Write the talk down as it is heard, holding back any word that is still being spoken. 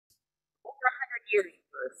years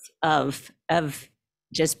worth of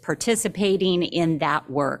just participating in that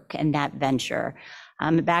work and that venture.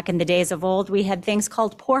 Back in the days of old, we had things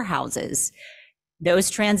called poorhouses.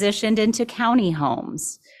 Those transitioned into county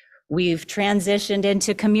homes. We've transitioned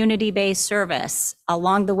into community-based service.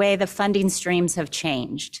 Along the way, the funding streams have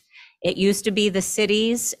changed. It used to be the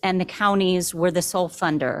cities and the counties were the sole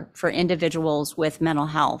funder for individuals with mental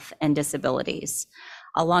health and disabilities.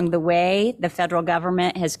 Along the way, the federal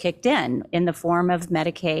government has kicked in the form of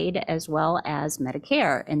Medicaid as well as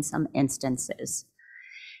Medicare in some instances.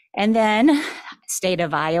 And then state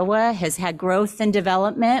of Iowa has had growth and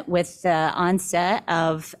development with the onset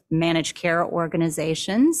of managed care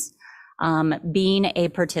organizations being a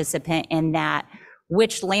participant in that,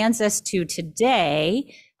 which lands us to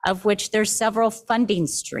today, of which there's several funding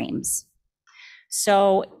streams.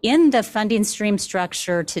 So in the funding stream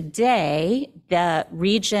structure today, the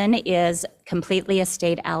region is completely a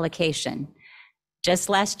state allocation. Just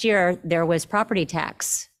last year, there was property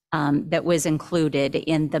tax that was included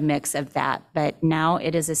in the mix of that, but now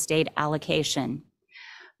it is a state allocation.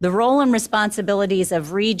 The role and responsibilities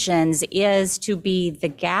of regions is to be the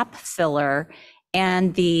gap filler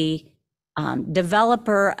and the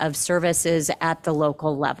developer of services at the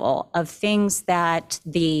local level, of things that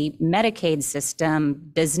the Medicaid system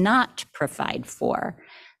does not provide for.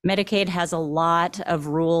 Medicaid has a lot of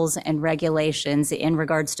rules and regulations in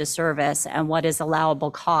regards to service and what is allowable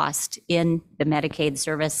cost in the Medicaid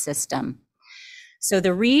service system. So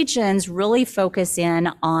the regions really focus in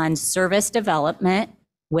on service development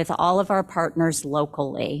with all of our partners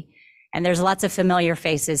locally. And there's lots of familiar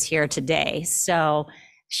faces here today. So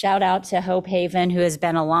shout out to Hope Haven, who has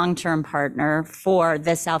been a long-term partner for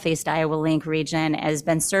the Southeast Iowa Link region, has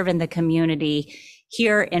been serving the community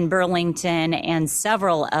here in Burlington and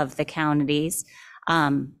several of the counties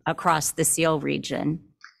across the Seal region,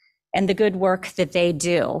 and the good work that they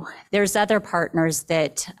do. There's other partners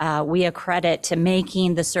that we accredit to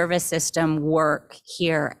making the service system work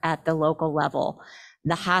here at the local level.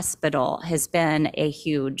 The hospital has been a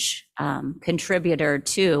huge contributor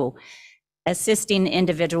to assisting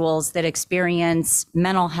individuals that experience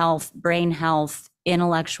mental health, brain health,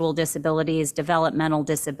 intellectual disabilities, developmental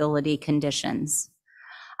disability conditions.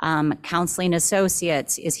 Counseling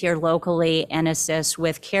Associates is here locally and assists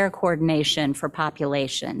with care coordination for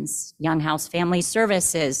populations. Young House Family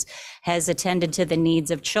Services has attended to the needs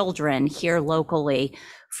of children here locally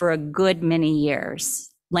for a good many years.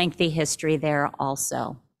 Lengthy history there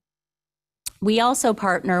also. We also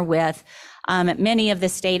partner with many of the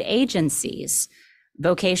state agencies,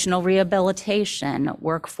 vocational rehabilitation,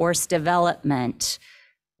 workforce development,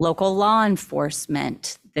 local law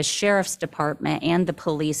enforcement, the sheriff's department, and the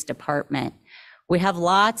police department. We have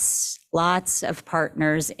lots of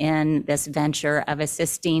partners in this venture of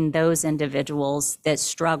assisting those individuals that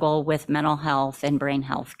struggle with mental health and brain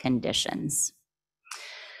health conditions.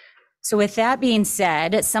 So with that being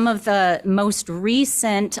said, some of the most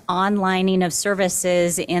recent onlining of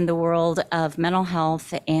services in the world of mental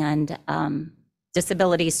health and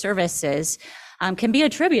disability services can be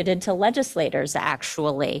attributed to legislators,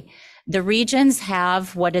 actually. The regions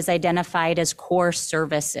have what is identified as core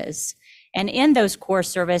services. And in those core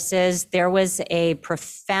services, there was a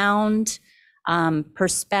profound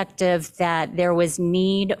perspective that there was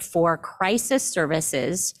need for crisis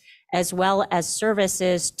services as well as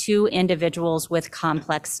services to individuals with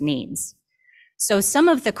complex needs. So some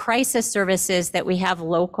of the crisis services that we have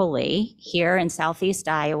locally here in Southeast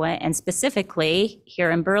Iowa, and specifically here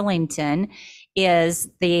in Burlington, is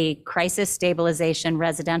the Crisis Stabilization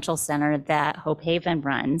Residential Center that Hope Haven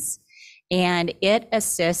runs. And it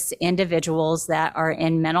assists individuals that are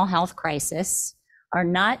in mental health crisis, are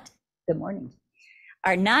not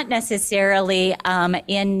necessarily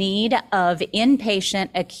in need of inpatient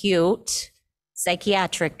acute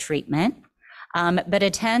psychiatric treatment, but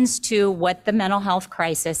attends to what the mental health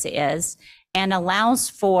crisis is and allows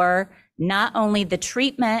for not only the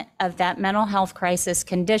treatment of that mental health crisis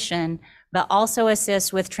condition, but also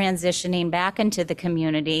assists with transitioning back into the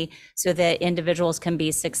community so that individuals can be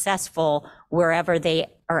successful wherever they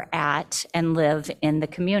are at and live in the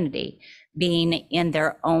community, being in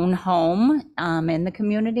their own home in the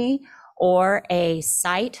community, or a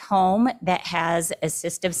site home that has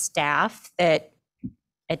assistive staff that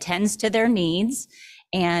attends to their needs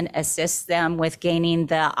and assists them with gaining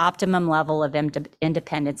the optimum level of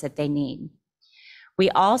independence that they need. We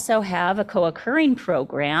also have a co-occurring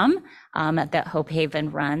program that Hope Haven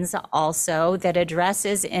runs also that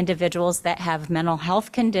addresses individuals that have mental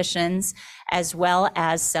health conditions as well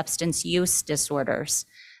as substance use disorders.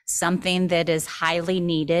 something that is highly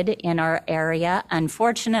needed in our area.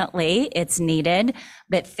 Unfortunately, it's needed,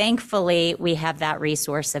 but thankfully we have that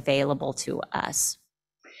resource available to us.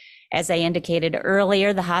 As I indicated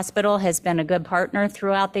earlier, the hospital has been a good partner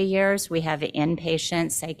throughout the years. We have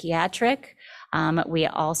inpatient psychiatric. We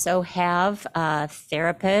also have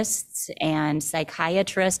therapists and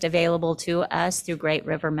psychiatrists available to us through Great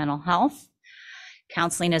River Mental Health.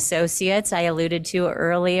 Counseling Associates, I alluded to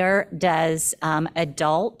earlier, does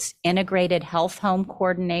adult integrated health home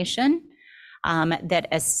coordination that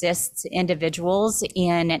assists individuals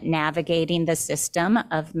in navigating the system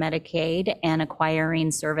of Medicaid and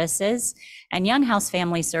acquiring services. And Young House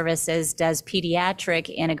Family Services does pediatric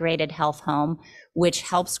integrated health home, which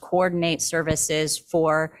helps coordinate services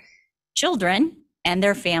for children and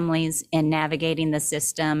their families in navigating the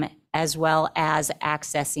system, as well as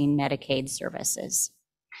accessing Medicaid services.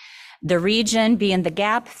 The region being the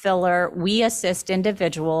gap filler, we assist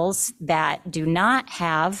individuals that do not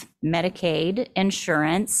have Medicaid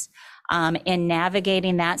insurance in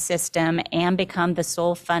navigating that system and become the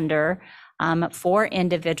sole funder for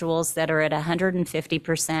individuals that are at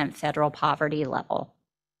 150% federal poverty level.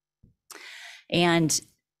 And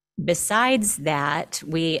besides that,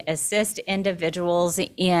 we assist individuals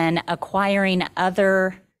in acquiring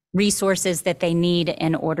other resources that they need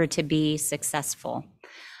in order to be successful.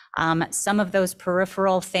 Some of those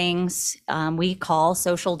peripheral things we call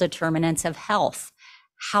social determinants of health.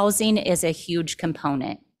 Housing is a huge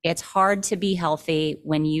component. It's hard to be healthy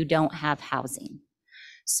when you don't have housing.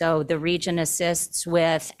 So the region assists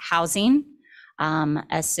with housing,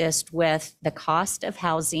 assist with the cost of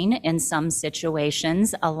housing in some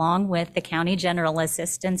situations, along with the County General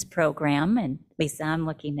Assistance Program. And Lisa, I'm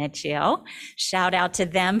looking at you. Shout out to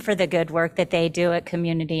them for the good work that they do at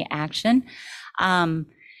Community Action.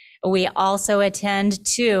 We also attend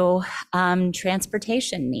to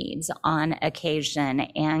transportation needs on occasion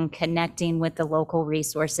and connecting with the local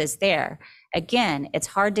resources there. Again, it's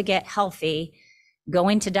hard to get healthy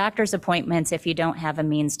going to doctor's appointments if you don't have a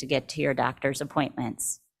means to get to your doctor's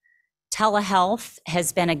appointments. Telehealth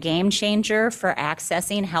has been a game changer for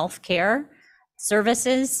accessing healthcare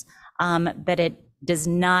services, but it does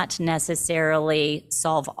not necessarily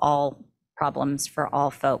solve all problems for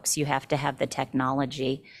all folks. You have to have the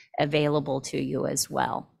technology available to you as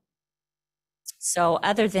well. So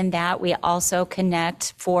other than that, we also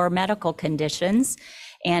connect for medical conditions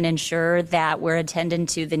and ensure that we're attending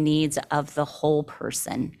to the needs of the whole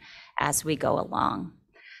person as we go along.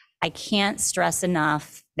 I can't stress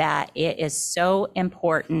enough that it is so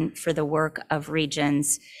important for the work of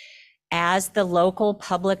Regions as the local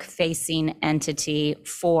public facing entity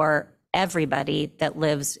for everybody that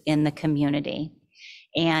lives in the community.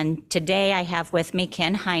 And today I have with me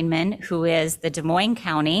Ken Heineman, who is the Des Moines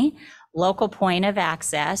County Local Point of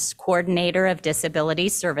Access Coordinator of Disability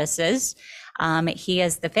Services. He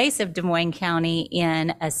is the face of Des Moines County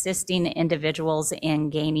in assisting individuals in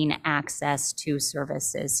gaining access to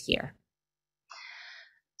services here.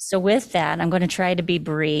 So with that, I'm going to try to be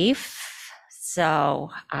brief.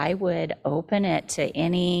 So I would open it to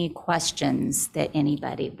any questions that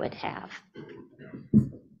anybody would have.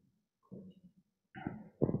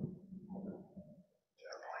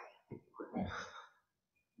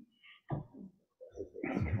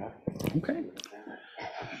 Okay.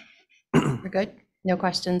 We're good? No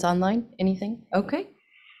questions online? Anything? Okay.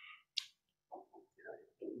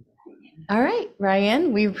 All right,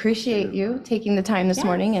 Ryan, we appreciate you taking the time this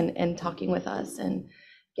morning and talking with us and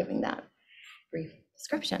giving that brief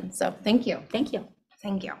description. So thank you. Thank you.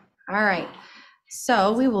 Thank you. All right.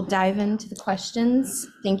 So we will dive into the questions.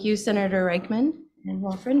 Thank you, Senator Reichman and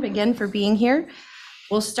Wilfred, again, for being here.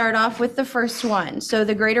 We'll start off with the first one. So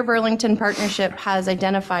the Greater Burlington Partnership has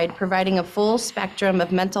identified providing a full spectrum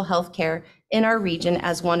of mental health care in our region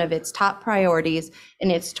as one of its top priorities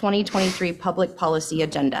in its 2023 public policy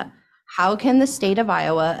agenda. How can the state of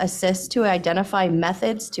Iowa assist to identify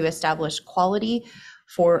methods to establish quality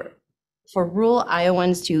for rural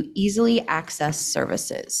Iowans to easily access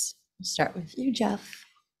services? We'll start with you, Jeff.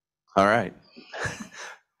 All right.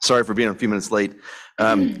 Sorry for being a few minutes late.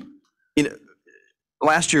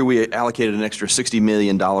 Last year we allocated an extra $60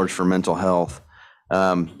 million for mental health.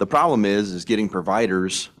 The problem is getting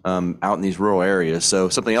providers out in these rural areas. So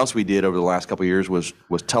something else we did over the last couple of years was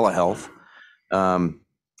telehealth.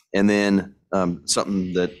 And then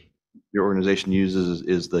something that your organization uses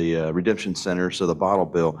is the redemption center, so the bottle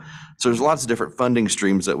bill. So there's lots of different funding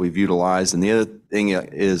streams that we've utilized. And the other thing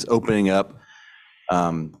is opening up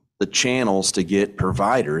the channels to get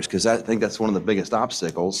providers, because I think that's one of the biggest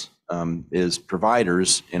obstacles is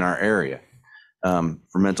providers in our area.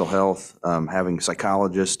 for mental health, having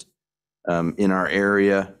psychologists in our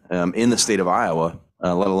area, in the state of Iowa,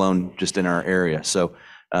 let alone just in our area. So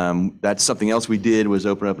that's something else we did, was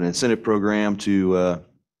open up an incentive program to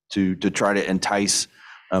try to entice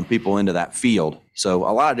people into that field. So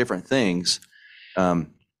a lot of different things. I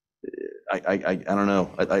don't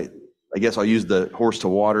know. I guess I'll use the horse to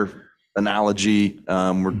water analogy.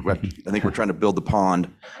 I think we're trying to build the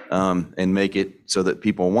pond and make it so that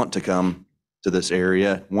people want to come to this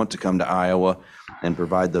area, want to come to Iowa, and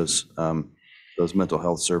provide those mental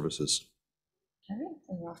health services.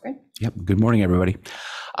 All right, Yep. Good morning, everybody.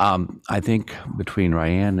 I think between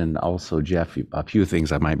Ryan and also Jeff, a few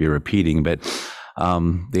things I might be repeating, but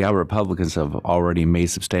the Iowa Republicans have already made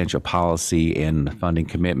substantial policy and funding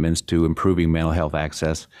commitments to improving mental health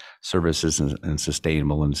access services and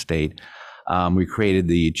sustainable in the state. We created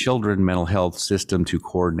the Children Mental Health System to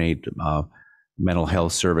coordinate mental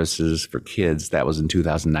health services for kids. That was in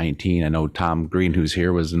 2019. I know Tom Green, who's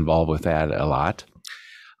here, was involved with that a lot.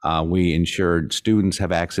 We ensured students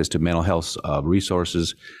have access to mental health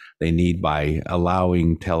resources they need by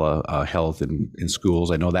allowing telehealth in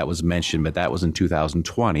schools. I know that was mentioned, but that was in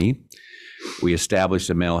 2020. We established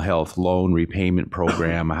a mental health loan repayment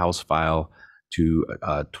program, a House File to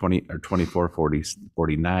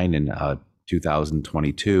 2449 in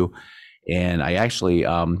 2022. And I actually,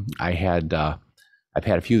 I've had a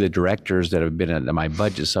few of the directors that have been in my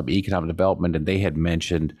budget sub-economic development, and they had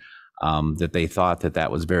mentioned that they thought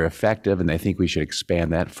that was very effective, and they think we should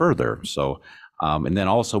expand that further. So, and then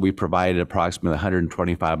also we provided approximately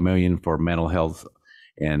 $125 million for mental health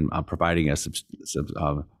and providing a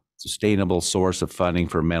sustainable source of funding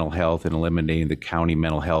for mental health and eliminating the county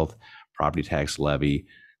mental health property tax levy,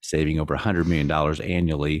 saving over $100 million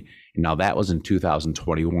annually. And now that was in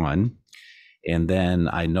 2021. And then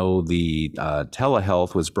I know the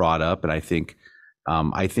telehealth was brought up, and I think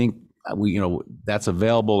we, that's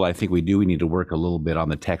available. I think we need to work a little bit on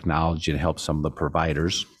the technology and help some of the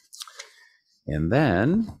providers. And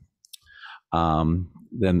then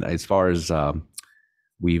as far as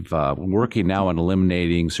we've working now on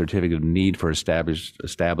eliminating certificate of need for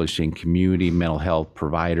establishing community mental health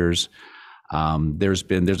providers.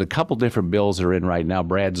 There's a couple different bills that are in right now.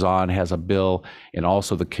 Brad Zahn has a bill, and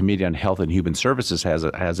also the Committee on Health and Human Services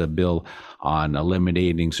has a bill on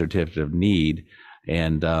eliminating certificate of need.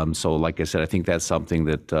 And so, like I said, I think that's something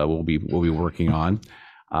that we'll be working on.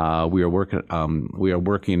 We are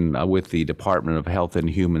working with the Department of Health and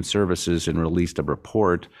Human Services and released a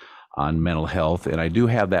report on mental health. And I do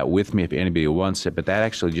have that with me if anybody wants it, but that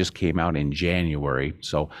actually just came out in January.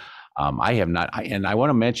 So I have not, and I want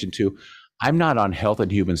to mention too, I'm not on Health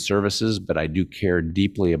and Human Services, but I do care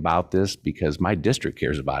deeply about this because my district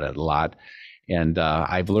cares about it a lot. And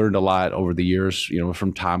I've learned a lot over the years,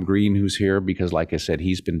 from Tom Green, who's here, because like I said,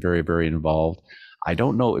 he's been very, very involved. I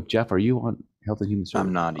don't know if, Jeff, are you on Health and Human Services?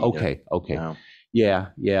 I'm not either. Okay. No.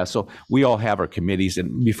 Yeah. So we all have our committees.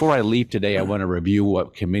 And before I leave today, I want to review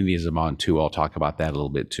what committees I'm on too. I'll talk about that a little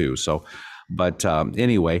bit too. So, but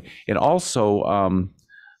anyway, and also,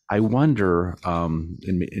 I wonder,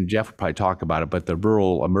 and Jeff will probably talk about it, but the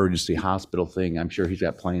rural emergency hospital thing, I'm sure he's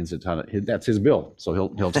got plans. That's his bill, so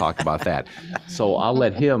he'll talk about that. So I'll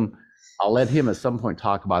let him at some point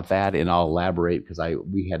talk about that, and I'll elaborate because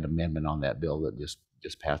we had an amendment on that bill that just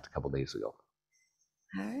passed a couple of days ago.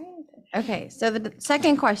 All right. Okay, so the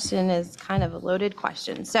second question is kind of a loaded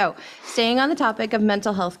question. So staying on the topic of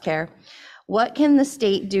mental health care, what can the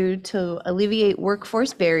state do to alleviate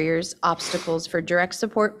workforce barriers, obstacles for direct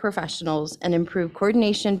support professionals, and improve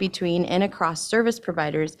coordination between and across service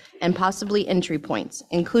providers and possibly entry points,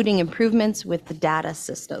 including improvements with the data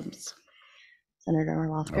systems? Senator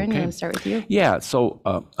Lofgren, you want to start with you? Yeah, so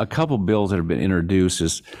a couple bills that have been introduced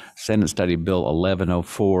is Senate Study Bill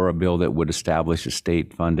 1104, a bill that would establish a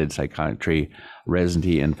state-funded psychiatry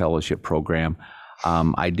residency and fellowship program.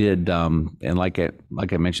 I did, and like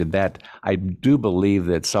I mentioned, that I do believe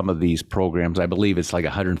that some of these programs, I believe it's like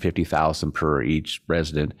 $150,000 per each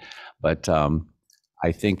resident, but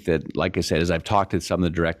I think that, like I said, as I've talked to some of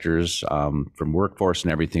the directors from workforce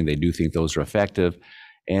and everything, they do think those are effective.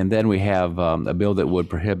 And then we have a bill that would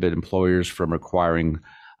prohibit employers from requiring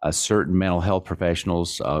certain mental health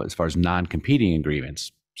professionals as far as non-competing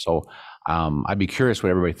agreements. So I'd be curious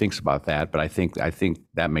what everybody thinks about that, but I think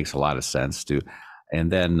that makes a lot of sense too. And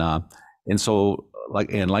then, and so,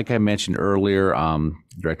 like I mentioned earlier,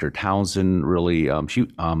 Director Townsend really,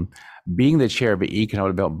 being the chair of the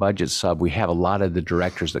Economic Development Budget Sub, we have a lot of the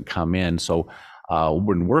directors that come in. So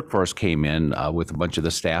when Workforce came in with a bunch of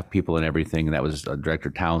the staff people and everything, and that was Director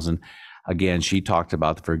Townsend, again, she talked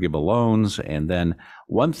about the forgivable loans. And then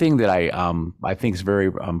one thing that I think is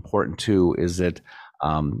very important too is that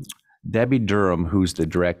Debbie Durham, who's the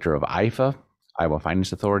director of IFA, Iowa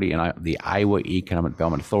Finance Authority, and the Iowa Economic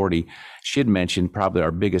Development Authority, she had mentioned probably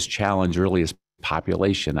our biggest challenge really is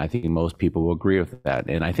population. I think most people will agree with that,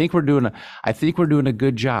 and I think we're doing a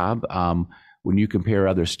good job when you compare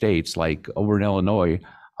other states. Like over in Illinois,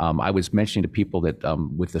 I was mentioning to people that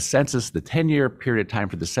with the census, the 10-year period of time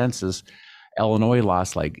for the census, Illinois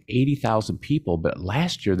lost like 80,000 people, but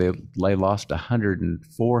last year they lost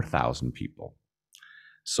 104,000 people.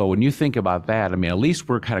 So when you think about that, I mean, at least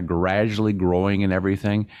we're kind of gradually growing and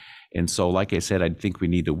everything. And so, like I said, I think we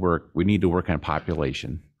need to work on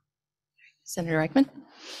population. Senator Reichman?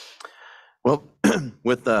 Well,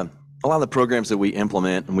 with a lot of the programs that we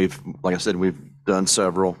implement, and like I said, we've done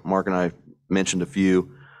several. Mark and I mentioned a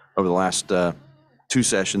few over the last 2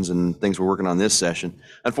 sessions and things we're working on this session.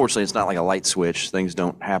 Unfortunately, it's not like a light switch. Things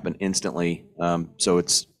don't happen instantly. So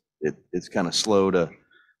it's kind of slow to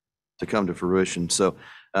come to fruition. So,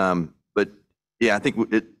 but yeah, I think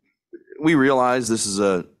we realize this is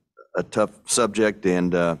a tough subject,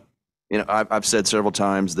 and I've said several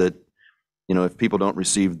times that if people don't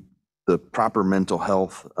receive the proper mental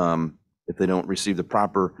health, if they don't receive the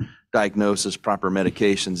proper diagnosis, proper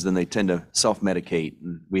medications, then they tend to self-medicate.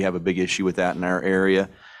 And we have a big issue with that in our area.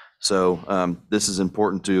 So this is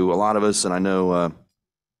important to a lot of us. And I know I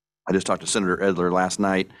just talked to Senator Edler last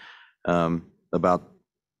night about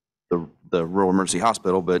the rural emergency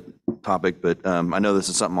hospital topic, but I know this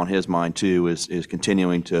is something on his mind too, is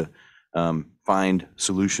continuing to find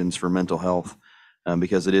solutions for mental health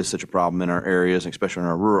because it is such a problem in our areas, especially in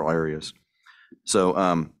our rural areas.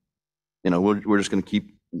 So, we're just going to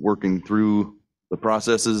keep working through the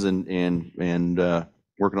processes and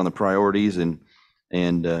working on the priorities. And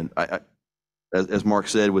as Mark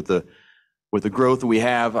said, with the growth that we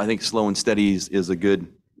have, I think slow and steady is a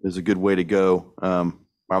good way to go.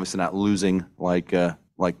 Obviously not losing like other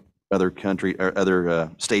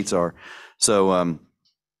states are. So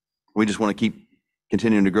we just want to keep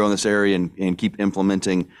continuing to grow in this area and keep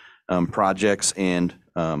implementing projects and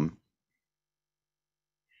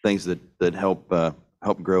things that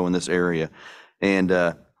help grow in this area. And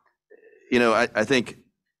I think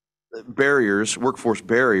workforce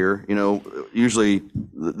barrier, usually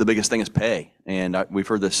the biggest thing is pay. And we've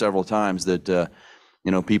heard this several times that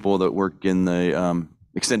people that work in the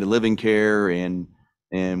extended living care and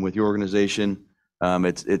with your organization,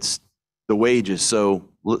 it's the wage is so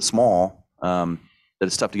small that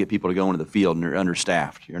it's tough to get people to go into the field, and you're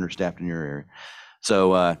understaffed in your area.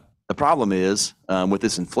 So the problem is with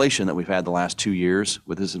this inflation that we've had the last 2 years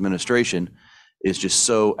with this administration is just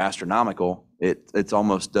so astronomical. It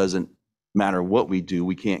almost doesn't matter what we do,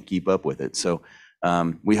 we can't keep up with it. So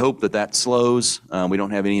we hope that slows. We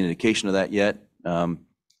don't have any indication of that yet.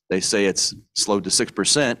 They say it's slowed to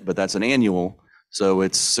 6%, but that's an annual. So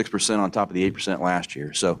it's 6% on top of the 8% last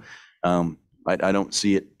year. So I don't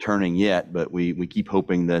see it turning yet, but we keep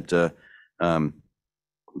hoping that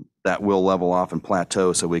that will level off and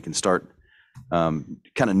plateau so we can start kind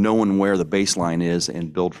of knowing where the baseline is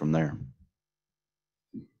and build from there.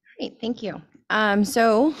 Great, thank you.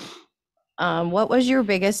 What was your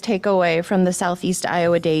biggest takeaway from the Southeast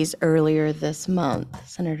Iowa Days earlier this month,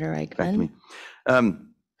 Senator Reichman? Back to me.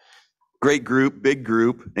 Great group, big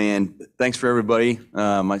group, and thanks for everybody.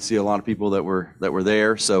 I see a lot of people that were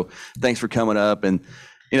there, so thanks for coming up. And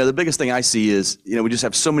the biggest thing I see is we just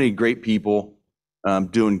have so many great people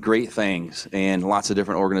doing great things and lots of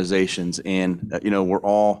different organizations, and we're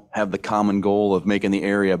all have the common goal of making the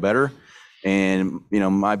area better. And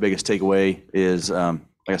my biggest takeaway is, like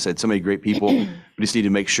I said, so many great people. We just need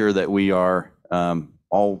to make sure that we are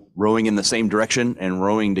all rowing in the same direction and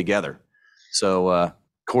rowing together. So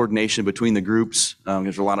coordination between the groups,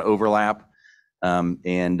 there's a lot of overlap,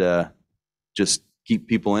 and just keep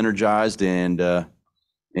people energized and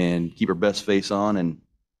keep our best face on and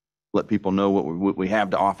let people know what we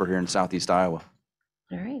have to offer here in Southeast Iowa.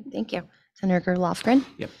 All right, thank you. Senator Lofgren?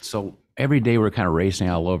 Yep. So every day we're kind of racing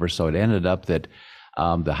all over. So it ended up that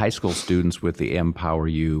the high school students with the Empower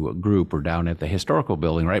You group were down at the historical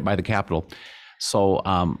building right by the Capitol. So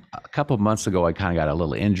a couple of months ago, I kind of got a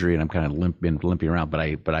little injury, and I'm kind of limping around. But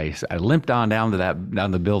I limped on down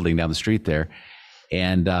the building, down the street there,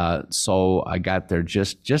 and so I got there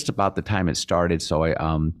just about the time it started. So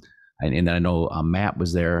and then I know Matt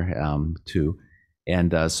was there too,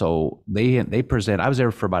 and so they present. I was there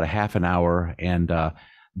for about a half an hour, and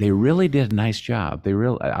they really did a nice job.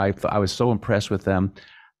 I was so impressed with them.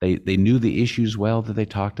 they knew the issues well that they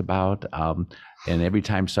talked about. And every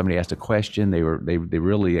time somebody asked a question, they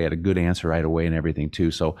really had a good answer right away and everything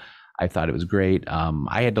too. So I thought it was great.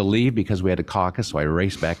 I had to leave because we had a caucus, so I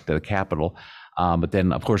raced back to the Capitol. But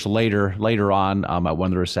then, of course, later on at one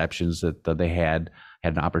of the receptions that they had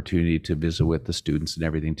an opportunity to visit with the students and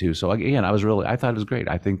everything too. So again, I thought it was great.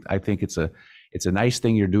 I think it's a nice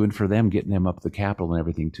thing you're doing for them, getting them up to the Capitol and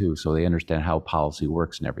everything too, so they understand how policy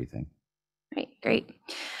works and everything. Right, great.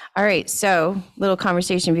 All right, so little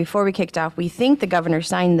conversation before we kicked off. We think the governor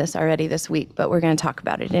signed this already this week, but we're going to talk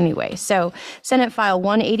about it anyway. So Senate File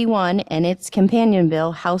 181 and its companion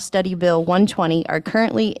bill, House Study Bill 120, are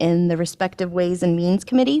currently in the respective Ways and Means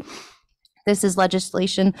Committee. This is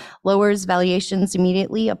legislation lowers valuations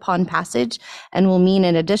immediately upon passage and will mean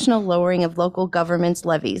an additional lowering of local government's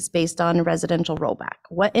levies based on residential rollback.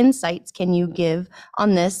 What insights can you give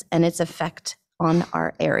on this and its effect on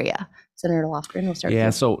our area? Senator Lofgren, we'll start with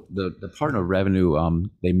you. So the Department of Revenue,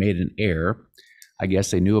 they made an error. I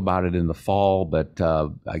guess they knew about it in the fall, but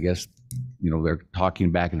I guess, they're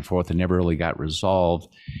talking back and forth and never really got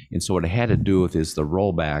resolved. And so what it had to do with is the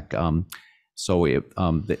rollback. So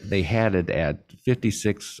they had it at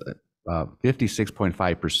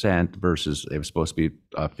 56.5% versus it was supposed to be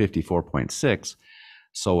 54.6.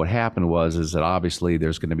 So what happened is that obviously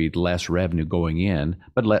there's going to be less revenue going in,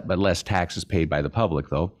 but less taxes paid by the public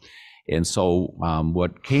though. And so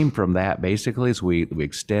what came from that basically is we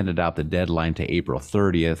extended out the deadline to April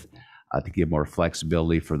 30th to give more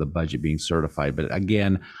flexibility for the budget being certified. But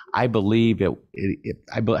again, I believe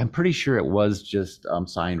I'm pretty sure it was just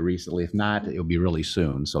signed recently. If not, it'll be really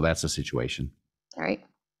soon. So that's the situation. All right,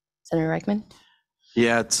 Senator Reichman.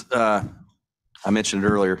 Yeah, it's I mentioned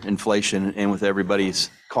earlier, inflation, and with everybody's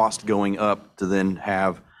cost going up to then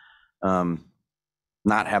have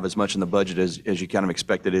not have as much in the budget as you kind of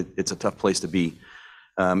expected, it's a tough place to be.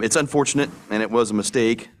 It's unfortunate, and it was a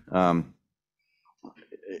mistake.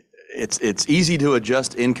 It's easy to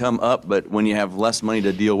adjust income up, but when you have less money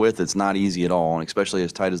to deal with, it's not easy at all, and especially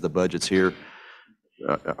as tight as the budgets here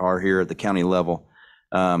are here at the county level.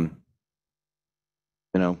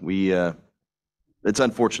 It's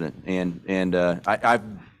unfortunate, and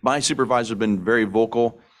my supervisors have been very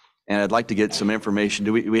vocal. And I'd like to get some information.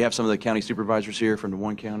 Do we have some of the county supervisors here from Des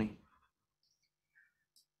Moines County?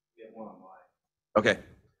 We have one online. Okay.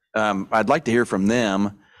 I'd like to hear from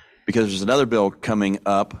them because there's another bill coming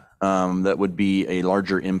up that would be a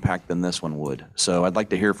larger impact than this one would. So I'd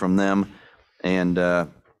like to hear from them and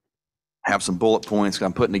have some bullet points.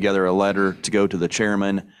 I'm putting together a letter to go to the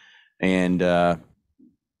chairman and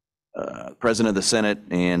president of the Senate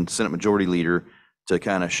and Senate Majority Leader to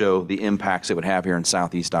kind of show the impacts it would have here in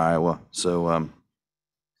Southeast Iowa. So,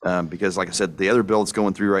 because like I said, the other bill that's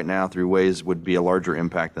going through right now through Ways would be a larger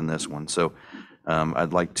impact than this one. So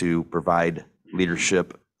I'd like to provide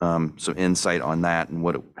leadership some insight on that and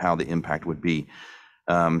how the impact would be.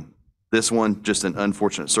 This one, just an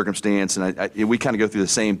unfortunate circumstance. And we kind of go through the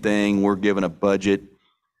same thing. We're given a budget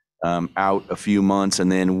out a few months,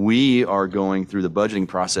 and then we are going through the budgeting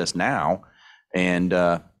process now. And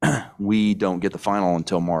we don't get the final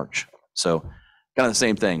until March. So kind of the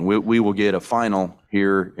same thing. We will get a final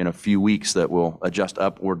here in a few weeks that will adjust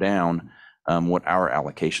up or down what our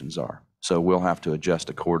allocations are. So we'll have to adjust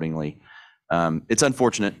accordingly. It's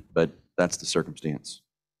unfortunate, but that's the circumstance.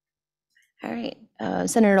 All right,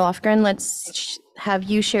 Senator Lofgren, let's have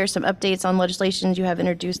you share some updates on legislation you have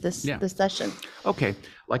introduced this session. Okay,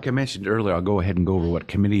 like I mentioned earlier, I'll go ahead and go over what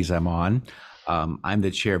committees I'm on. I'm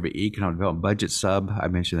the chair of the Economic Development Budget Sub. I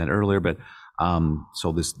mentioned that earlier, but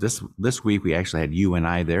so this week we actually had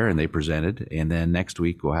UNI there and they presented, and then next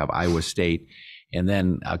week we'll have Iowa State, and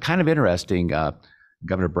then kind of interesting,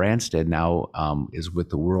 Governor Branstad now is with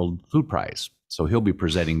the World Food Prize, so he'll be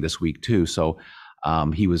presenting this week too. So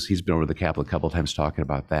he's been over the Capitol a couple of times talking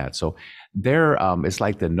about that. So there, it's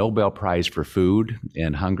like the Nobel Prize for food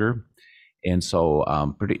and hunger, and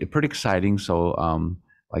so pretty exciting. So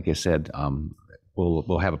like I said,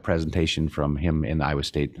 we'll have a presentation from him in Iowa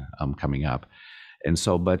State coming up, and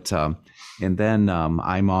so and then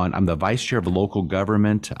I'm the vice chair of local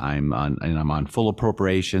government. I'm on full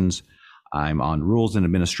appropriations. I'm on rules and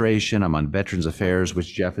administration. I'm on Veterans Affairs,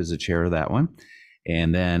 which Jeff is the chair of that one,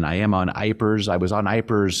 and then I am on IPERS. I was on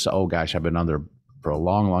IPERS. Oh gosh, I've been on there for a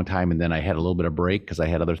long time, and then I had a little bit of break because I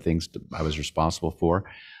had other things I was responsible for.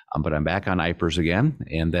 But I'm back on IPERS again,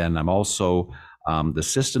 and then I'm also the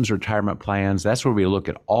systems retirement plans. That's where we look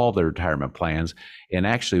at all the retirement plans, and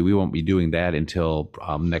actually we won't be doing that until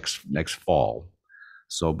next fall.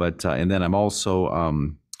 So, and then I'm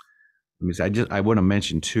also let me say, I want to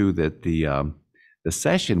mention too that the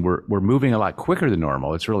session, we're moving a lot quicker than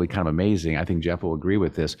normal. It's really kind of amazing. I think Jeff will agree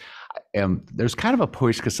with this. There's kind of a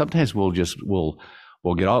push because sometimes we'll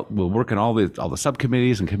work on all the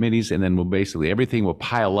subcommittees and committees, and then everything will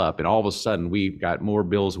pile up, and all of a sudden we've got more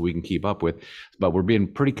bills we can keep up with. But we're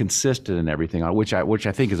being pretty consistent in everything, which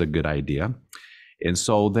I think is a good idea. And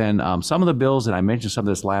so then some of the bills, and I mentioned some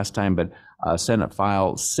of this last time, but Senate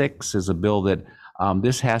File 6 is a bill that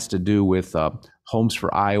this has to do with Homes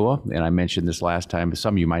for Iowa, and I mentioned this last time.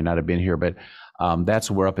 Some of you might not have been here, but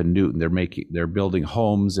that's where up in Newton they're building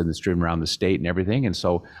homes and it's driven around the state and everything. And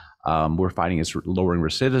so we're finding it's lowering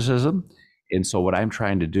recidivism. And so what I'm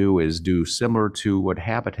trying to do is do similar to what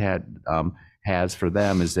Habitat has for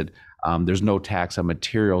them, is that there's no tax on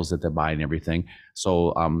materials that they buy and everything.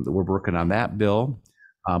 So we're working on that bill.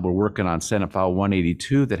 We're working on Senate File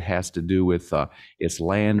 182 that has to do with its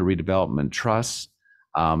land redevelopment trusts.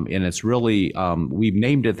 And it's really, we've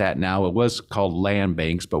named it that now. It was called land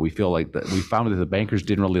banks, but we feel like we found that the bankers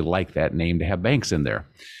didn't really like that name to have banks in there.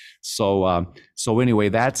 So anyway,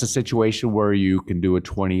 that's a situation where you can do a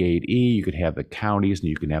 28E, you could have the counties and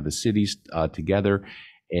you can have the cities together.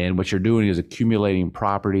 And what you're doing is accumulating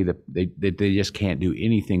property that they just can't do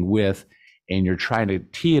anything with. And you're trying to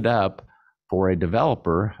tee it up for a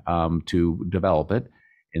developer to develop it.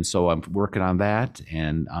 And so I'm working on that.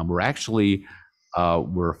 And we're actually,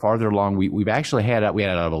 we're farther along. We had it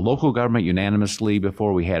out of a local government unanimously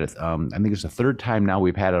before. We had it, I think it's the third time now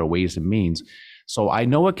we've had it out of Ways and Means. So I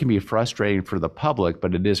know it can be frustrating for the public,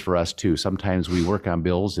 but it is for us too. Sometimes we work on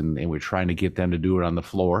bills and we're trying to get them to do it on the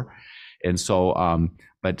floor. And so,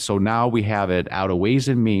 so now we have it out of Ways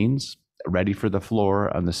and Means, ready for the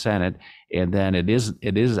floor on the Senate. And then it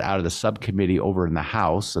is out of the subcommittee over in the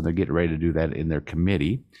House, and they're getting ready to do that in their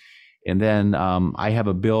committee. And then I have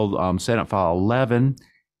a bill, Senate File 11,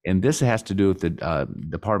 and this has to do with the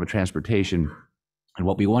Department of Transportation. And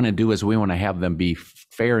what we want to do is we want to have them be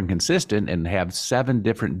fair and consistent and have 7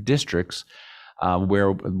 different districts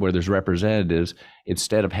where there's representatives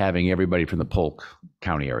instead of having everybody from the Polk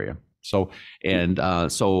County area. So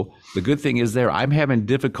the good thing is there, I'm having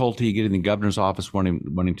difficulty getting the governor's office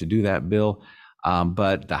wanting to do that bill.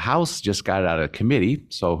 But the House just got it out of committee,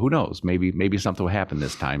 so who knows? Maybe something will happen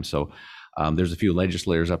this time. So there's a few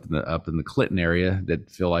legislators up in the Clinton area that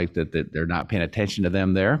feel like that they're not paying attention to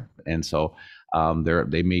them there, and so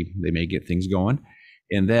they may get things going.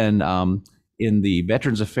 And then in the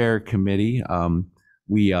Veterans Affairs Committee,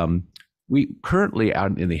 we currently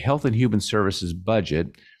out in the Health and Human Services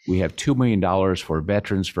budget, we have $2 million for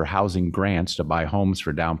veterans for housing grants to buy homes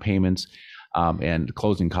for down payments and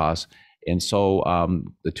closing costs. And so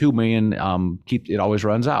the $2 million it always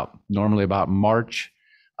runs out. Normally about March,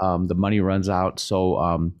 the money runs out.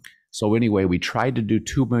 So anyway, we tried to do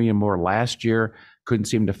 $2 million more last year. Couldn't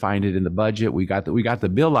seem to find it in the budget. We got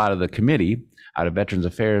the bill out of the committee, out of Veterans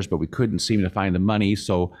Affairs, but we couldn't seem to find the money.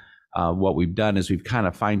 So what we've done is we've kind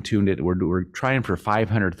of fine-tuned it. We're trying for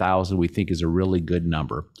 $500,000. We think is a really good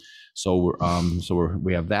number. So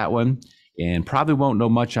we have that one. And probably won't know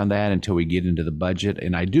much on that until we get into the budget.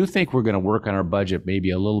 And I do think we're going to work on our budget maybe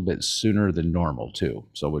a little bit sooner than normal too.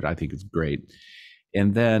 So which I think is great.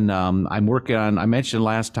 And then I'm working on, I mentioned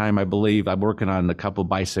last time, I believe, I'm working on a couple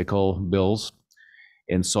bicycle bills.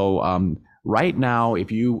 And so right now, if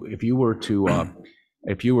you were to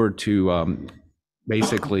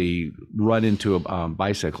basically run into a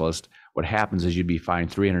bicyclist, what happens is you'd be fined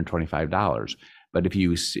 $325. But if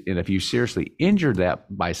you seriously injured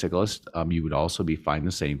that bicyclist, you would also be fined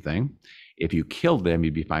the same thing. If you killed them,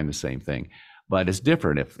 you'd be fined the same thing. But it's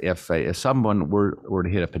different. If someone were to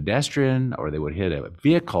hit a pedestrian or they would hit a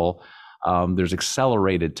vehicle, there's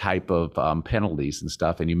accelerated type of penalties and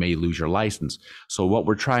stuff, and you may lose your license. So what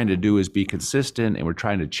we're trying to do is be consistent, and we're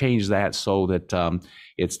trying to change that so that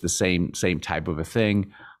it's the same type of a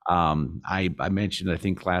thing. I mentioned, I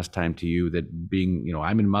think last time to you, that being,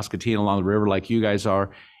 I'm in Muscatine along the river like you guys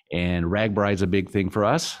are, and Ragbride's a big thing for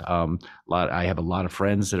us. I have a lot of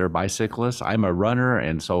friends that are bicyclists. I'm a runner,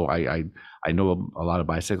 and so I know a lot of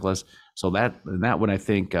bicyclists. So that one, I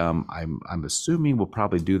think I'm assuming we'll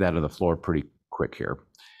probably do that on the floor pretty quick here.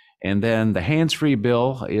 And then the hands-free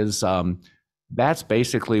bill is that's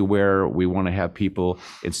basically where we want to have people,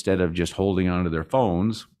 instead of just holding onto their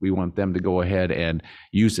phones, we want them to go ahead and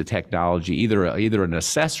use the technology, either an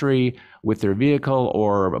accessory with their vehicle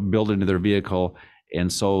or build into their vehicle, And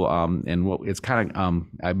so, and what it's kind of,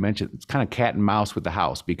 I mentioned, it's kind of cat and mouse with the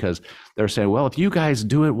House, because they're saying, well, if you guys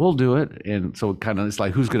do it, we'll do it. And so kind of, it's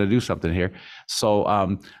like, who's going to do something here?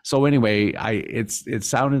 So, so anyway, it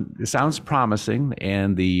sounds promising.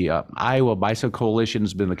 And the Iowa Bicycle Coalition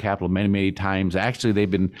has been in the Capitol many, many times. Actually, they've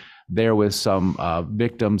been there with some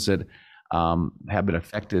victims that have been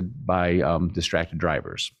affected by distracted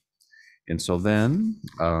drivers. And so then,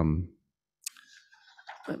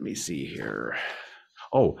 let me see here.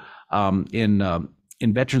 Oh, in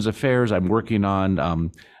Veterans Affairs, I'm working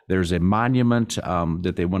on, there's a monument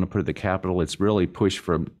that they want to put at the Capitol. It's really pushed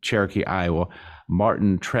from Cherokee, Iowa,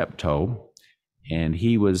 Martin Treptow. And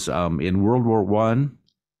he was in World War I,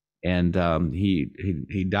 and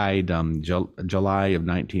he died July of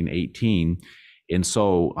 1918. And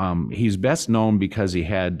so he's best known because he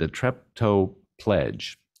had the Treptow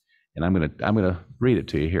Pledge. And I'm gonna read it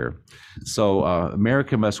to you here. So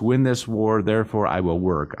America must win this war. Therefore, I will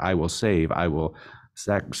work. I will save. I will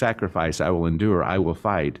sacrifice. I will endure. I will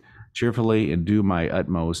fight cheerfully and do my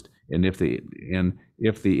utmost. And if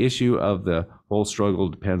the issue of the whole struggle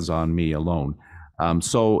depends on me alone.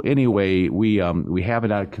 So anyway, we have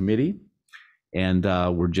it out of committee, and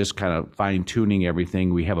we're just kind of fine tuning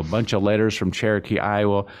everything. We have a bunch of letters from Cherokee,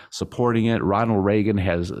 Iowa, supporting it. Ronald Reagan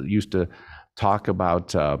used to talk about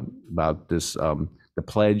this the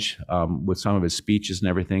pledge with some of his speeches and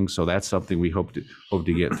everything. So that's something we hope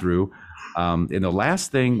to get through. And the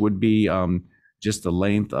last thing would be just the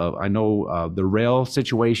length of. I know the rail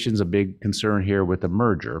situation is a big concern here with the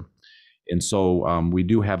merger, and so we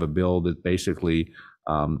do have a bill that basically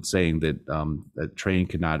saying that a train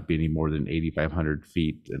cannot be any more than 8,500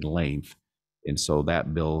 feet in length, and so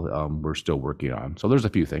that bill we're still working on. So there's a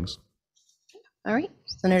few things. All right,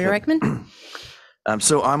 Senator Reichman.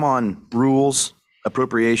 So I'm on rules,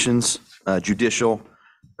 appropriations, judicial,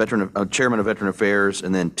 chairman of Veteran Affairs,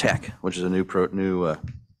 and then tech, which is a new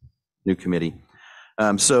committee.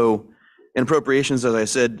 So in appropriations, as I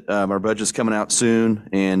said, our budget's coming out soon,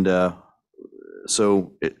 and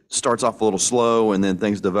so it starts off a little slow, and then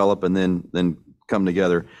things develop, and then come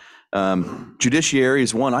together. Judiciary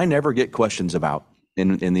is one I never get questions about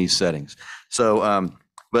in these settings. So,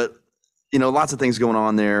 but lots of things going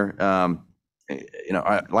on there.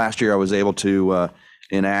 Last year I was able to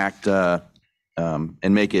enact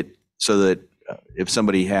and make it so that if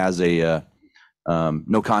somebody has a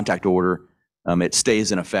no contact order, it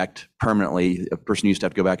stays in effect permanently. A person used to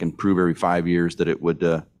have to go back and prove every 5 years that it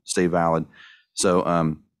would stay valid. So,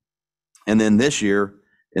 and then this year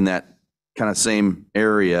in that kind of same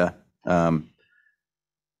area,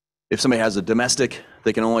 if somebody has a domestic,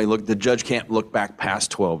 they can only the judge can't look back past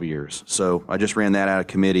 12 years. So I just ran that out of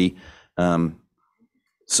committee.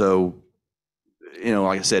 So,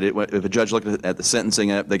 like I said, if a judge looked at the sentencing,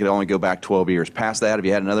 they could only go back 12 years. Past that, if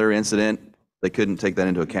you had another incident, they couldn't take that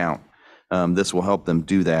into account. This will help them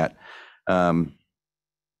do that.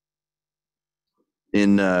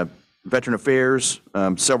 In Veteran Affairs,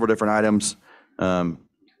 several different items. Senator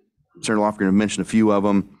Lofgren mentioned a few of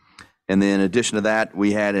them. And then in addition to that,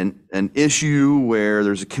 we had an issue where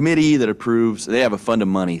there's a committee that approves, they have a fund of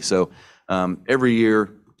money. So every year,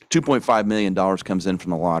 $2.5 million comes in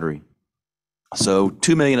from the lottery. So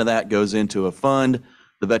 $2 million of that goes into a fund,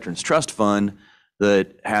 the Veterans Trust Fund,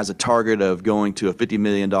 that has a target of going to a $50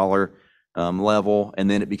 million level, and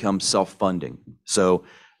then it becomes self-funding. So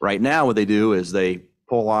right now what they do is they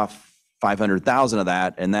pull off $500,000 of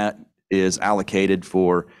that, and that is allocated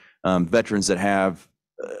for veterans that have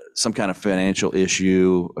some kind of financial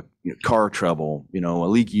issue, car trouble, a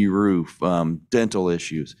leaky roof, dental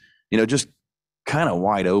issues, just kind of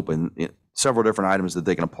wide open, several different items that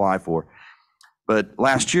they can apply for. But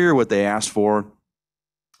last year, what they asked for,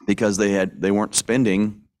 because they weren't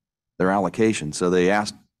spending their allocation, so they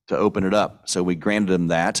asked to open it up. So we granted them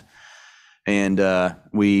that, and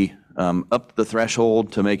we upped the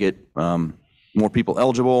threshold to make it more people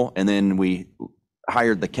eligible, and then we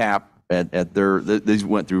hired the cap at these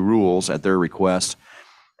went through rules at their request.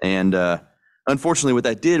 And unfortunately, what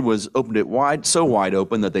that did was opened it so wide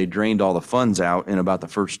open that they drained all the funds out in about the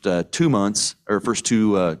first 2 months, or first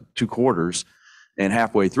two quarters, and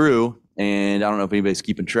halfway through. And I don't know if anybody's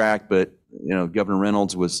keeping track, but Governor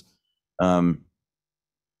Reynolds was, out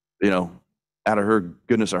of her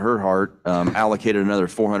goodness of her heart, allocated another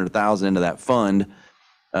 $400,000 into that fund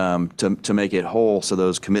to make it whole, so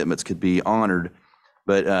those commitments could be honored.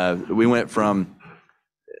 But we went from,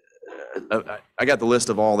 I got the list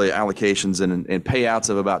of all the allocations and payouts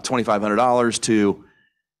of about $2,500 to,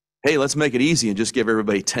 hey, let's make it easy and just give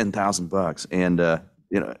everybody $10,000. And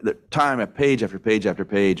the time, page after page after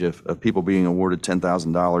page of people being awarded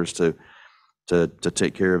 $10,000 to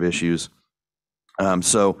take care of issues.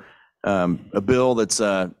 So a bill that's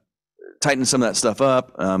tightening some of that stuff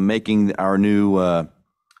up, making our new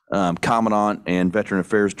Commandant and Veteran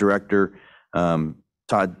Affairs Director,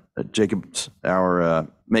 Todd Jacobs,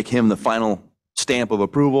 make him the final stamp of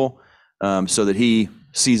approval, so that he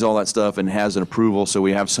sees all that stuff and has an approval. So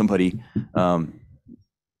we have somebody, as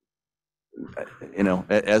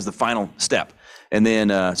the final step. And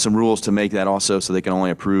then some rules to make that also, so they can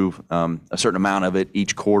only approve a certain amount of it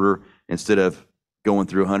each quarter instead of going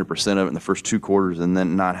through 100% of it in the first 2 quarters and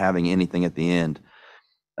then not having anything at the end.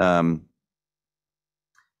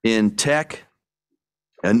 In tech,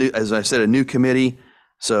 as I said, a new committee.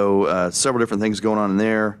 So several different things going on in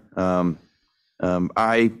there.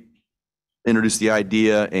 I introduced the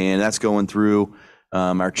idea, and that's going through.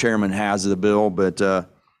 Our chairman has the bill, but I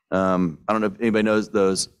don't know if anybody knows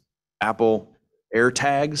those Apple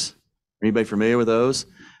AirTags. Anybody familiar with those?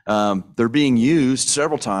 They're being used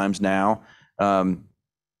several times now. A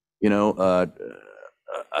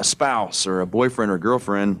spouse or a boyfriend or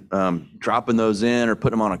girlfriend dropping those in or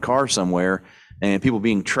putting them on a car somewhere, and people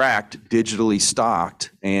being tracked, digitally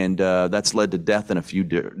stalked, and that's led to death in a few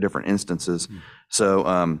different instances.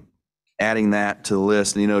 So adding that to the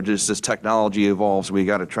list, just as technology evolves, we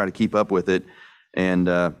got to try to keep up with it. And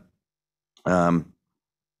the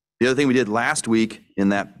other thing we did last week in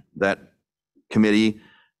that committee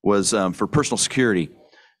was for personal security.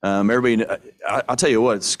 Everybody, I'll tell you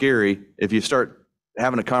what, it's scary if you start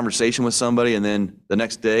having a conversation with somebody and then the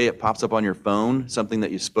next day it pops up on your phone, something that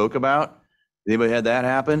you spoke about. Anybody had that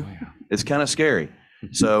happen? Oh, yeah. It's kind of scary.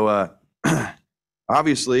 So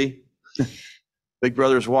obviously, Big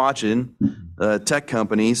Brother's watching tech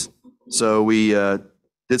companies. So we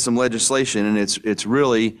did some legislation, and it's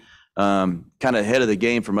really kind of ahead of the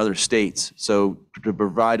game from other states. So to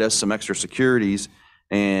provide us some extra securities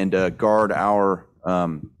and guard our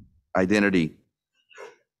identity.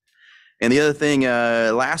 And the other thing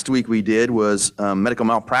last week we did was medical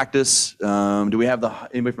malpractice. Do we have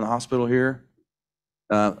anybody from the hospital here?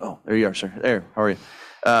 Oh, there you are, sir. There, how are you?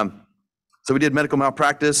 So we did medical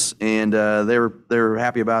malpractice, and they were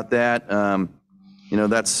happy about that.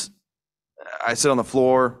 I sit on the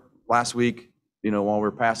floor last week, while we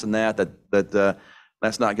we're passing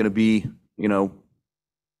that's not going to be,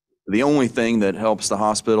 the only thing that helps the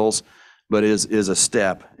hospitals, but is a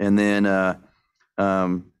step. And then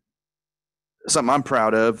something I'm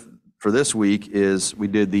proud of for this week is we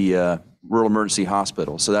did the rural emergency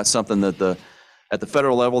hospital. So that's something that at the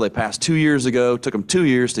federal level, they passed 2 years ago. Took them 2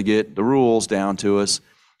 years to get the rules down to us,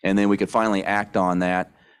 and then we could finally act on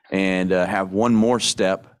that and have one more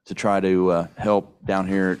step to try to help down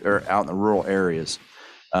here or out in the rural areas.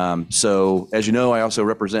 So as you know, I also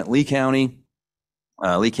represent Lee County.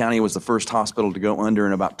 Lee County was the first hospital to go under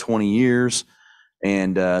in about 20 years.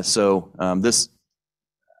 And so this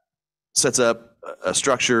sets up a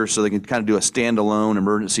structure so they can kind of do a standalone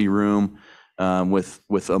emergency room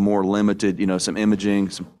with a more limited, some imaging,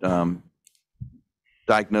 some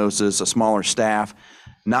diagnosis, a smaller staff,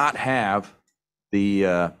 not have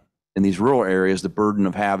in these rural areas, the burden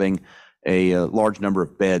of having a large number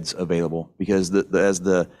of beds available, because as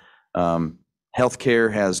the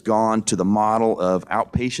healthcare has gone to the model of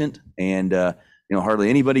outpatient, and hardly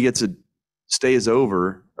anybody stays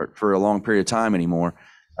over for a long period of time anymore.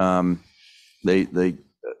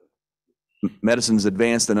 Medicine's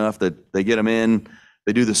advanced enough that they get them in,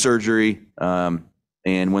 they do the surgery,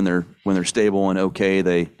 and when they're stable and okay,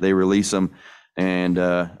 they release them. And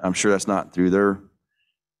I'm sure that's not through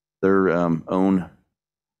their own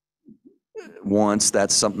wants.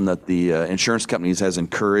 That's something that the insurance companies has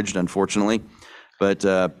encouraged, unfortunately.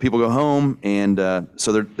 But people go home, and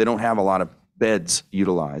so they don't have a lot of beds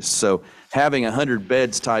utilized. So having 100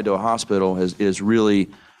 beds tied to a hospital is really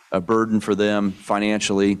a burden for them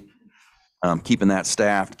financially. Keeping that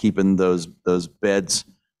staffed, keeping those beds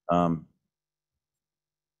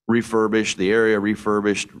refurbished, the area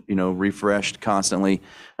refurbished, refreshed constantly.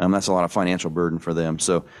 That's a lot of financial burden for them.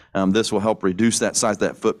 So this will help reduce that size,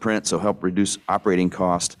 that footprint, so help reduce operating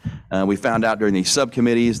cost. We found out during these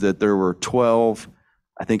subcommittees that there were 12,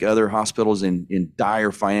 I think, other hospitals in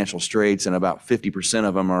dire financial straits, and about 50%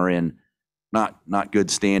 of them are in not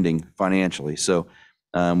good standing financially. So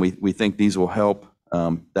we think these will help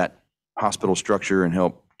that hospital structure and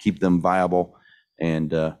help keep them viable and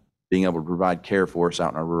being able to provide care for us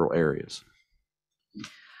out in our rural areas.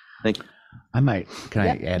 Thank you. Can I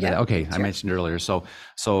add to that? Okay, sure. I mentioned earlier. So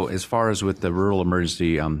as far as with the rural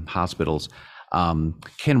emergency hospitals, Ken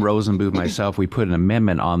Rosenbluth, myself, we put an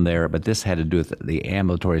amendment on there, but this had to do with the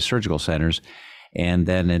ambulatory surgical centers. And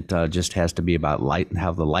then it just has to be about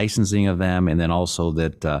how the licensing of them, and then also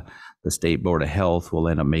that the State Board of Health will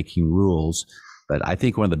end up making rules. But I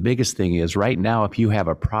think one of the biggest thing is right now, if you have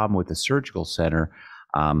a problem with the surgical center,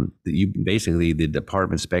 the Department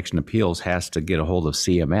of Inspection Appeals has to get a hold of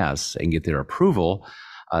CMS and get their approval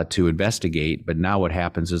to investigate. But now what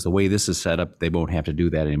happens is the way this is set up, they won't have to do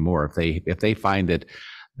that anymore. If they find that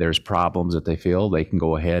there's problems that they feel, they can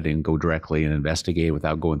go ahead and go directly and investigate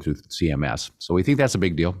without going through CMS. So we think that's a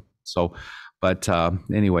big deal. So, but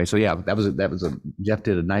anyway, so yeah, Jeff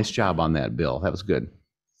did a nice job on that bill. That was good.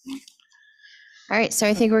 All right, so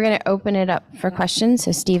I think we're going to open it up for questions.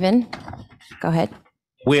 So Stephen, go ahead.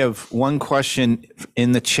 We have one question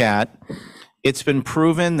in the chat. It's been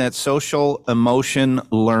proven that social emotion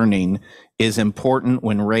learning is important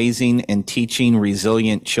when raising and teaching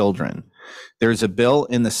resilient children. There's a bill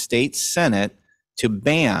in the state Senate to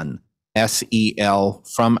ban SEL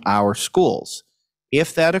from our schools.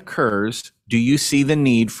 If that occurs, do you see the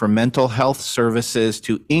need for mental health services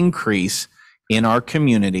to increase in our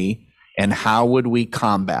community, and how would we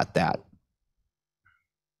combat that?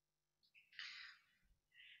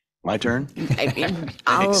 My turn?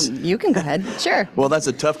 You can go ahead. Sure. Well, that's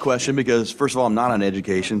a tough question because, first of all, I'm not on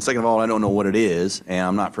education. Second of all, I don't know what it is, and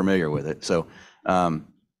I'm not familiar with it. So I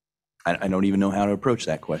don't even know how to approach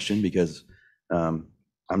that question because I'm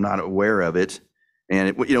not aware of it.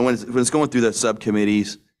 And when it's going through the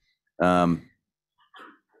subcommittees, even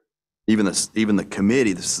the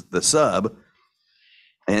committee, the sub,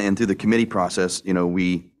 and through the committee process,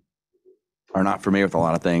 we are not familiar with a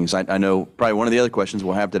lot of things. I know probably one of the other questions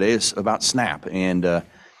we'll have today is about SNAP, and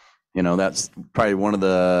that's probably one of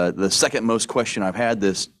the second most question I've had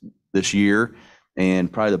this year,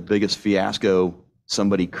 and probably the biggest fiasco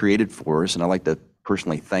somebody created for us. And I'd like to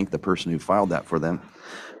personally thank the person who filed that for them.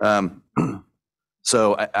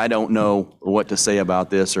 So I don't know what to say about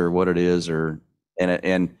this or what it is,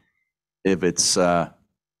 and if it's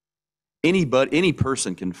any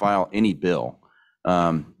person can file any bill.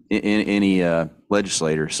 Any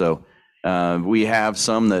legislator. So we have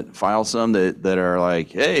some that file some that are like,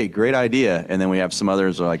 hey, great idea. And then we have some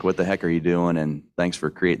others that are like, what the heck are you doing? And thanks for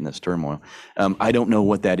creating this turmoil. I don't know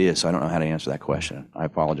what that is, so I don't know how to answer that question. I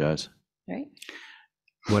apologize. All right.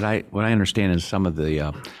 What I understand is some of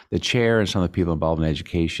the chair and some of the people involved in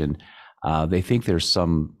education, they think there's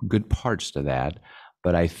some good parts to that,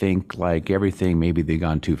 but I think like everything, maybe they've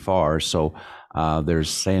gone too far. So there's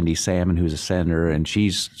Sandy Salmon, who's a senator, and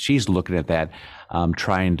she's looking at that,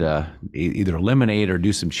 trying to either eliminate or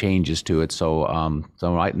do some changes to it. So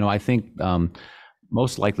I think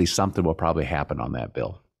most likely something will probably happen on that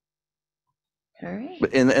bill. All right.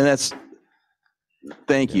 And that's,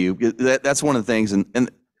 thank you. That's one of the things, and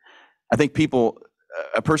I think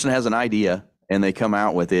a person has an idea and they come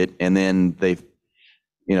out with it, and then they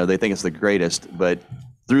think it's the greatest, but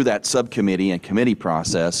through that subcommittee and committee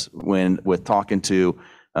process, with talking to,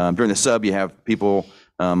 during the sub, you have people,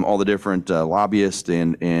 all the different lobbyists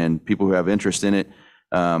and people who have interest in it,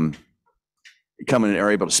 come in and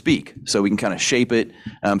are able to speak. So we can kind of shape it.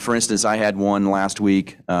 For instance, I had one last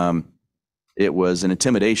week. It was an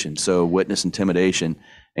intimidation, so witness intimidation.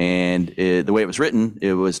 And the way it was written,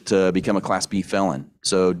 it was to become a Class B felon.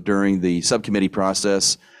 So during the subcommittee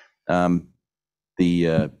process,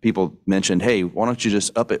 the people mentioned, hey, why don't you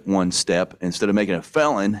just up it one step instead of making a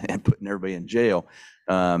felon and putting everybody in jail,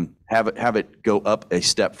 have it go up a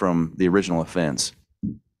step from the original offense.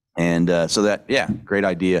 And so that, great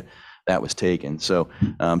idea, that was taken. So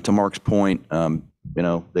to Mark's point,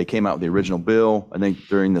 they came out with the original bill. I think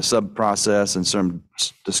during the sub process and some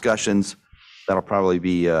discussions, that'll probably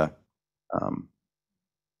be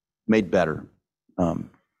made better.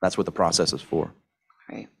 That's what the process is for.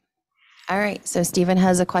 All right, so Stephen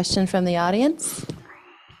has a question from the audience.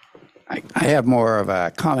 I have more of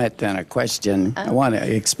a comment than a question. I want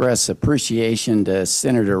to express appreciation to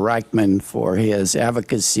Senator Reichman for his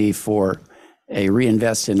advocacy for a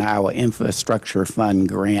Reinvest in Iowa Infrastructure Fund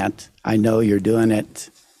grant. I know you're doing it.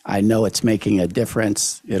 I know it's making a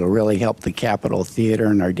difference. It'll really help the Capitol Theater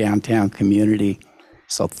and our downtown community.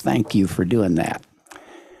 So thank you for doing that.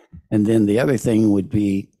 And then the other thing would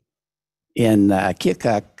be, in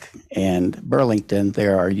Kikuk and Burlington,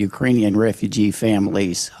 there are Ukrainian refugee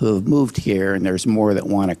families who have moved here, and there's more that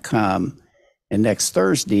want to come. And next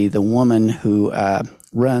Thursday, the woman who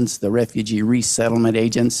runs the Refugee Resettlement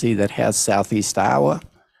Agency that has Southeast Iowa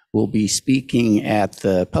will be speaking at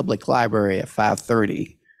the public library at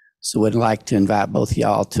 5:30. So I'd like to invite both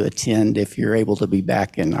y'all to attend if you're able to be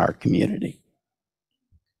back in our community.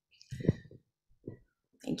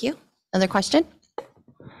 Thank you. Another question?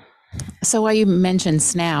 So while you mentioned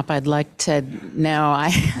SNAP, I'd like to know,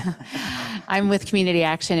 I'm with Community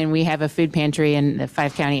Action and we have a food pantry in the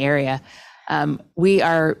 5-county area. We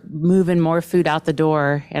are moving more food out the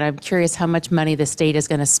door, and I'm curious how much money the state is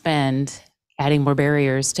going to spend adding more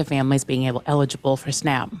barriers to families being eligible for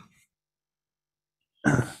SNAP.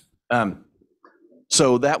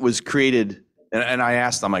 So that was created, and I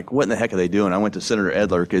asked, I'm like, what in the heck are they doing? I went to Senator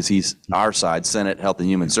Edler because he's our side, Senate Health and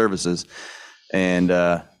Human Services, and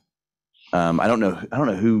I don't know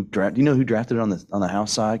who drafted. Do you know who drafted it on the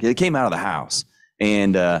House side? It came out of the House,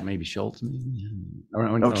 and Maybe Schultz.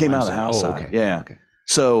 it came out of the House side. Okay. Yeah. Okay.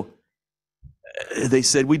 So they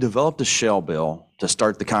said we developed a shell bill to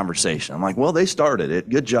start the conversation. I'm like, well, they started it.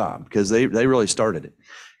 Good job, because they really started it.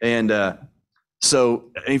 And so,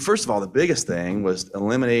 I mean, first of all, the biggest thing was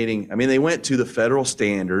eliminating. I mean, they went to the federal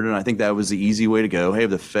standard, and I think that was the easy way to go. Hey, if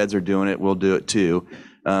the feds are doing it, we'll do it too,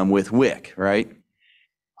 with WIC, right?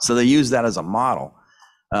 So they used that as a model.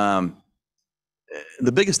 The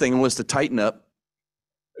biggest thing was to tighten up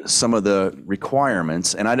some of the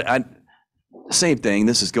requirements, and I same thing.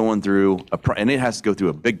 This is going through and it has to go through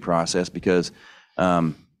a big process because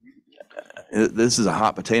this is a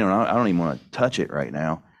hot potato, and I don't even want to touch it right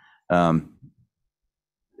now.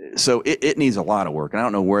 So it needs a lot of work, and I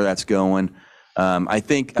don't know where that's going. I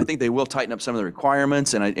think they will tighten up some of the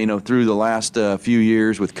requirements, and through the last few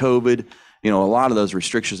years with COVID, a lot of those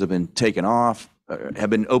restrictions have been taken off, have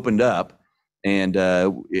been opened up. And,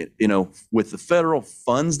 with the federal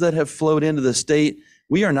funds that have flowed into the state,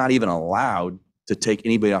 we are not even allowed to take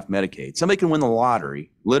anybody off Medicaid. Somebody can win the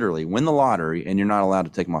lottery, literally win the lottery, and you're not allowed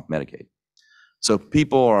to take them off Medicaid. So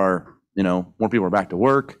people are, more people are back to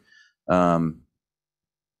work.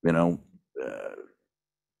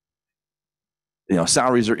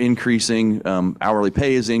 Salaries are increasing, hourly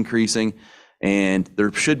pay is increasing, and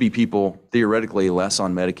there should be people theoretically less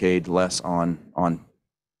on Medicaid, less on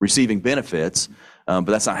receiving benefits, but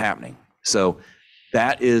that's not happening. So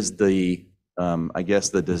that is the, I guess,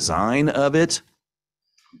 the design of it,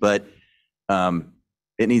 but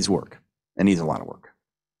it needs work. It needs a lot of work.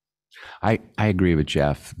 I agree with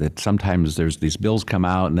Jeff that sometimes there's these bills come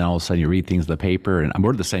out and then all of a sudden you read things in the paper and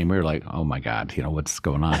we're the same way. We're like, oh my God, what's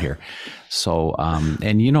going on here? So,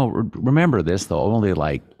 remember this though, only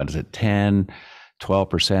 10,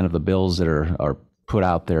 12% of the bills that are put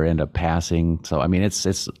out there end up passing. So, I mean, it's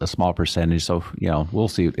a small percentage. So, we'll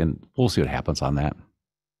see, and we'll see what happens on that.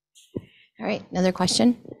 All right, another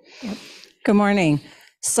question? Yep. Good morning.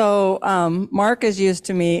 So Mark is used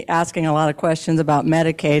to me asking a lot of questions about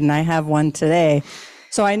Medicaid, and I have one today.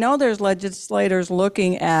 So I know there's legislators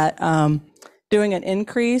looking at doing an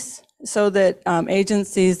increase so that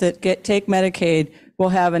agencies that take Medicaid will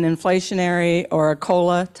have an inflationary or a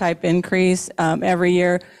COLA type increase every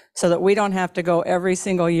year, so that we don't have to go every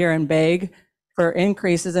single year and beg for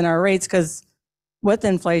increases in our rates, because with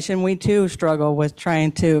inflation, we too struggle with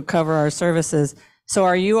trying to cover our services. So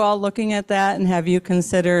are you all looking at that, and have you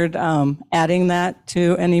considered adding that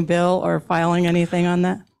to any bill or filing anything on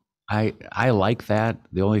that? I like that.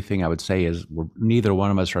 The only thing I would say is neither one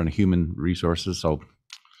of us are on human resources, so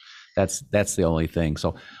that's the only thing.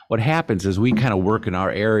 So what happens is we kind of work in our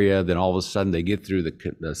area, then all of a sudden they get through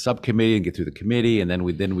the subcommittee and get through the committee, and then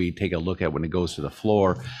we take a look at when it goes to the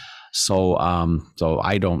floor. So I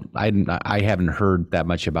haven't heard that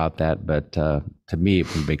much about that, but to me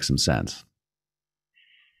it would make some sense.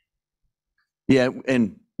 Yeah,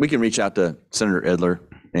 and we can reach out to Senator Edler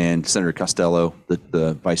and Senator Costello,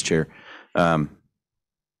 the vice chair, and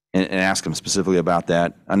ask them specifically about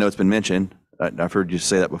that. I know it's been mentioned. I've heard you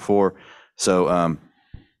say that before. So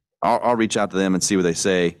I'll reach out to them and see what they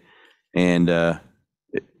say. And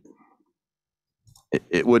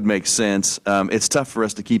it would make sense. It's tough for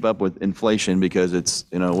us to keep up with inflation because it's,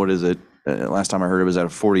 what is it? Last time I heard it was at a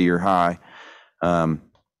 40-year high.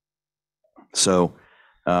 So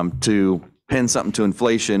to pin something to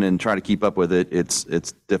inflation and try to keep up with it, it's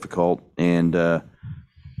difficult, and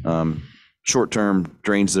short-term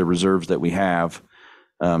drains the reserves that we have.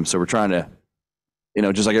 So we're trying to,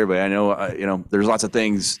 just like everybody, I know, there's lots of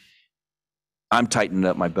things I'm tightening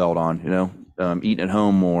up my belt on, eating at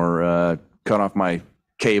home more, cut off my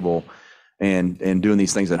cable and doing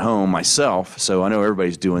these things at home myself. So I know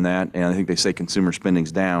everybody's doing that, and I think they say consumer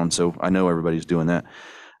spending's down, so I know everybody's doing that.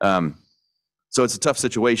 So it's a tough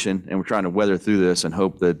situation, and we're trying to weather through this and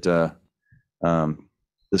hope that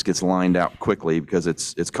this gets lined out quickly, because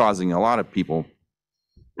it's causing a lot of people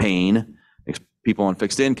pain, people on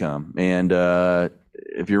fixed income. And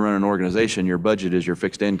if you run an organization, your budget is your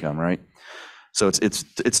fixed income, right? So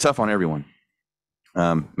it's tough on everyone.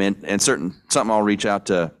 And something I'll reach out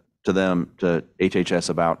to to them, to HHS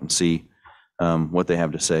about and see what they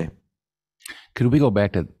have to say. Could we go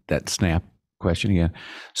back to that SNAP question again?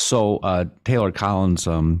 So Taylor Collins,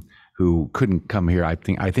 who couldn't come here, I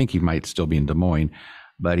think he might still be in Des Moines,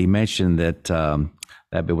 but he mentioned that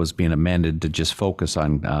that bill was being amended to just focus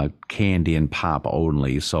on candy and pop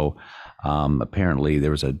only. So apparently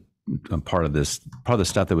there was a part of the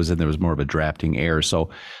stuff that was in there was more of a drafting error. So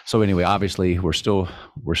anyway, obviously we're still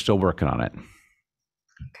working on it.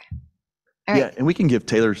 All right. Yeah, and we can give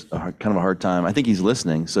Taylor kind of a hard time. I think he's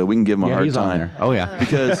listening, so we can give him a hard he's on time. there. Oh yeah,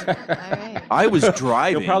 Because All right. I was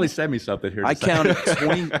driving. He'll probably send me something here. I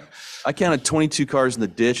counted 22 cars in the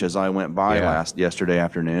ditch as I went by yesterday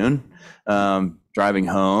afternoon, driving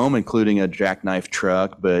home, including a jackknife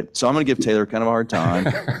truck. So I'm going to give Taylor kind of a hard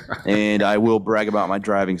time, and I will brag about my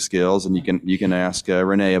driving skills. And you can ask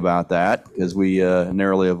Renee about that, because we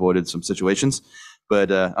narrowly avoided some situations. But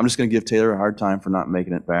I'm just going to give Taylor a hard time for not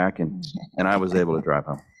making it back, and I was able to drive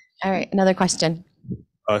home. All right, another question.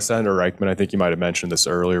 Senator Reichman, I think you might have mentioned this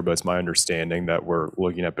earlier, but it's my understanding that we're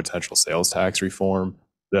looking at potential sales tax reform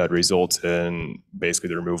that results in basically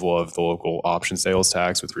the removal of the local option sales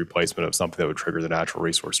tax with replacement of something that would trigger the Natural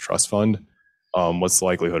Resource Trust Fund. What's the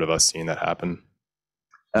likelihood of us seeing that happen?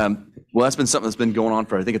 Well, that's been something that's been going on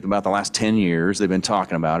for, I think, about the last 10 years. They've been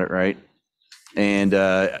talking about it, right? And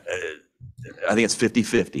I think it's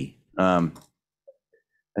 50-50.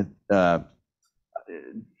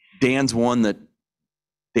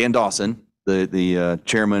 Dan Dawson, the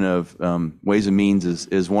chairman of Ways and Means,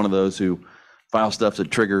 is one of those who file stuff that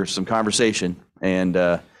triggers some conversation. And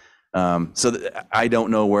I don't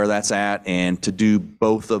know where that's at. And to do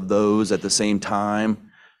both of those at the same time,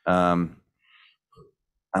 I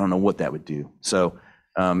don't know what that would do. So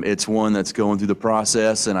it's one that's going through the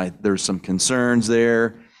process, and there's some concerns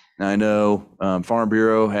there. I know Farm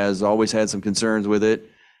Bureau has always had some concerns with it,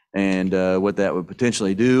 and what that would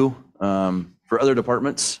potentially do for other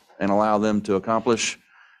departments and allow them to accomplish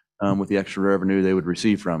with the extra revenue they would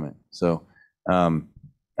receive from it. So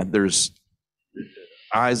there's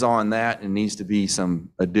eyes on that, and needs to be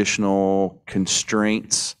some additional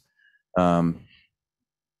constraints.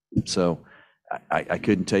 So I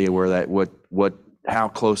couldn't tell you where how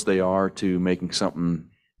close they are to making something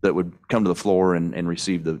that would come to the floor and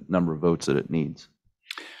receive the number of votes that it needs.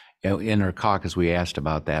 In our caucus, we asked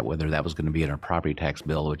about that, whether that was going to be in our property tax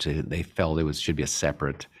bill, which they felt should be a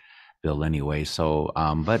separate bill anyway. So,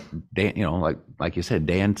 but Dan, like you said,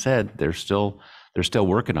 Dan said they're still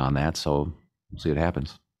working on that. So we'll see what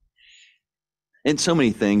happens. And so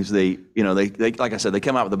many things they like I said, they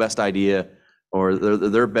come out with the best idea or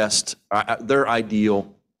their best, their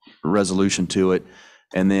ideal resolution to it,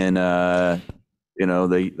 and then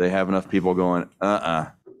they have enough people going,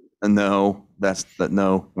 no, no,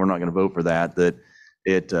 we're not going to vote for that. That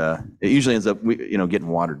it usually ends up getting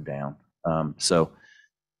watered down. So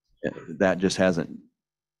that just hasn't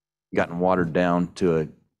gotten watered down to a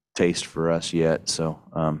taste for us yet. So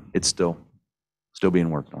it's still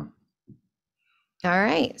being worked on. All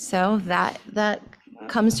right, so that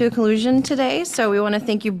comes to a conclusion today. So we want to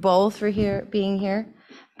thank you both for being here.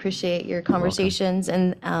 Appreciate your conversations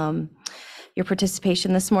and your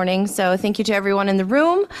participation this morning. So thank you to everyone in the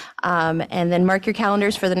room. And then mark your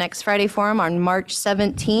calendars for the next Friday Forum on March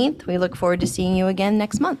 17th. We look forward to seeing you again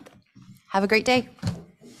next month. Have a great day.